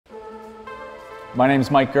My name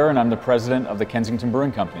is Mike Gurr, and I'm the president of the Kensington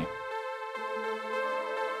Brewing Company.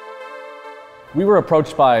 We were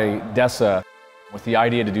approached by Dessa with the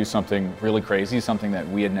idea to do something really crazy, something that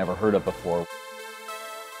we had never heard of before.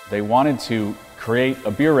 They wanted to create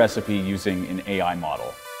a beer recipe using an AI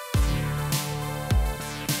model.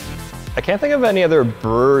 I can't think of any other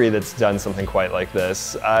brewery that's done something quite like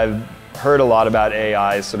this. I've heard a lot about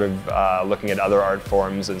AI sort of looking at other art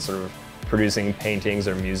forms and sort of producing paintings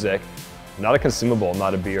or music. Not a consumable,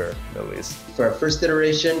 not a beer, at least. For our first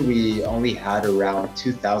iteration, we only had around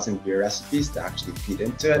 2,000 beer recipes to actually feed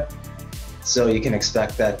into it. So you can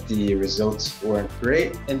expect that the results weren't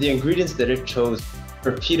great. And the ingredients that it chose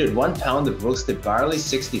repeated 1 pound of roasted barley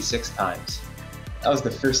 66 times. That was the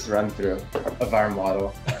first run through of our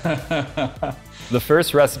model. The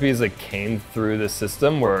first recipes that came through the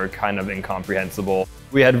system were kind of incomprehensible.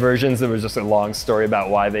 We had versions that was just a long story about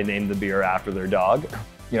why they named the beer after their dog.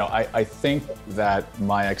 You know, I think that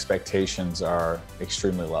my expectations are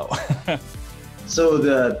extremely low. So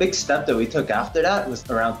the big step that we took after that was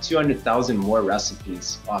around 200,000 more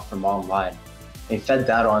recipes from online. And fed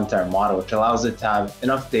that onto our model, which allows it to have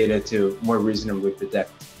enough data to more reasonably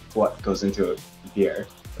predict what goes into a beer.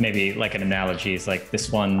 Maybe like an analogy is like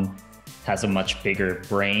this one has a much bigger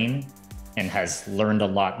brain and has learned a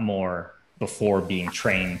lot more before being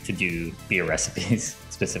trained to do beer recipes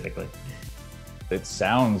specifically. It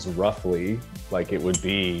sounds roughly like it would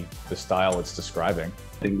be the style it's describing.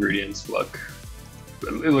 The ingredients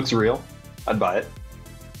it looks real. I'd buy it.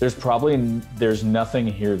 There's nothing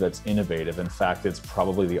here that's innovative. In fact, it's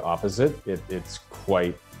probably the opposite. It's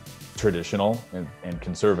quite traditional and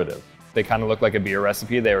conservative. They kind of looked like a beer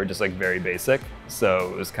recipe. They were just like very basic.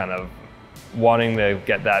 So it was kind of wanting to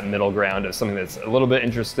get that middle ground of something that's a little bit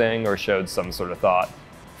interesting or showed some sort of thought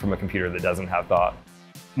from a computer that doesn't have thought.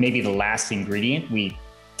 Maybe the last ingredient, we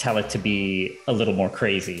tell it to be a little more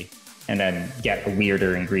crazy and then get a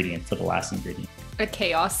weirder ingredient for the last ingredient. A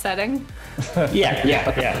chaos setting? Yeah,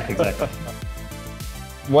 exactly.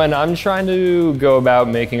 When I'm trying to go about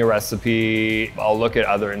making a recipe, I'll look at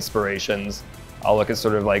other inspirations. I'll look at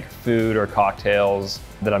sort of like food or cocktails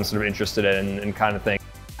that I'm sort of interested in and kind of think,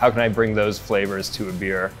 how can I bring those flavors to a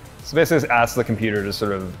beer? So basically just ask the computer to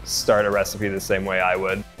sort of start a recipe the same way I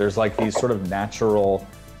would. There's like these sort of natural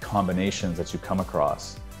combinations that you come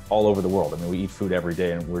across all over the world. I mean, we eat food every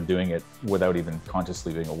day and we're doing it without even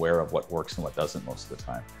consciously being aware of what works and what doesn't most of the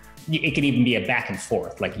time. It could even be a back and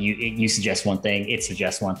forth. Like you suggest one thing, it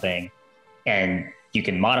suggests one thing, and you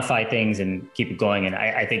can modify things and keep it going. And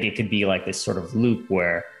I think it could be like this sort of loop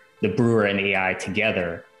where the brewer and the AI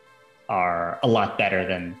together are a lot better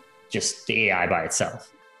than just the AI by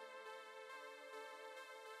itself.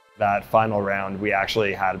 That final round, we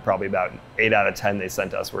actually had probably about 8 out of 10 they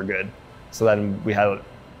sent us were good. So then we had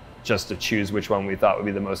just to choose which one we thought would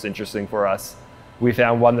be the most interesting for us. We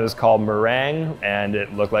found one that was called Meringue, and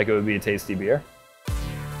it looked like it would be a tasty beer.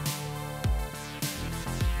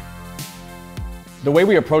 The way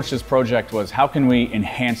we approached this project was, how can we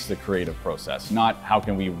enhance the creative process, not how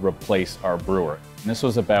can we replace our brewer. And this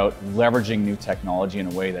was about leveraging new technology in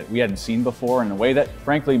a way that we hadn't seen before, in a way that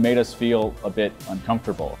frankly made us feel a bit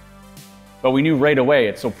uncomfortable. But we knew right away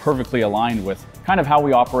it's so perfectly aligned with kind of how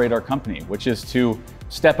we operate our company, which is to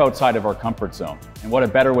step outside of our comfort zone. And what a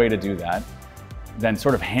better way to do that than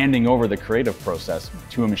sort of handing over the creative process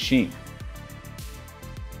to a machine.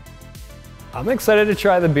 I'm excited to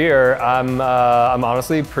try the beer. I'm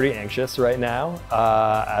honestly pretty anxious right now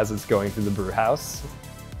as it's going through the brew house.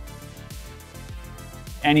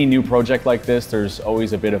 Any new project like this, there's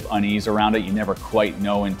always a bit of unease around it. You never quite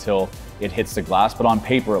know until it hits the glass, but on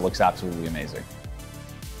paper it looks absolutely amazing.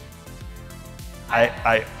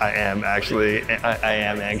 I am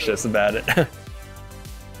anxious about it.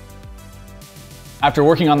 After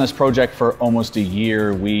working on this project for almost a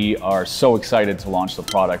year, we are so excited to launch the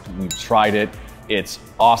product. We've tried it. It's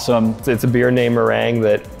awesome. It's a beer named Meringue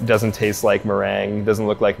that doesn't taste like meringue, doesn't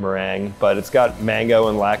look like meringue, but it's got mango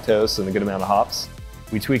and lactose and a good amount of hops.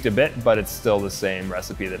 We tweaked a bit, but it's still the same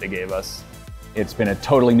recipe that it gave us. It's been a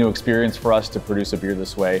totally new experience for us to produce a beer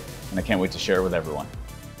this way, and I can't wait to share it with everyone.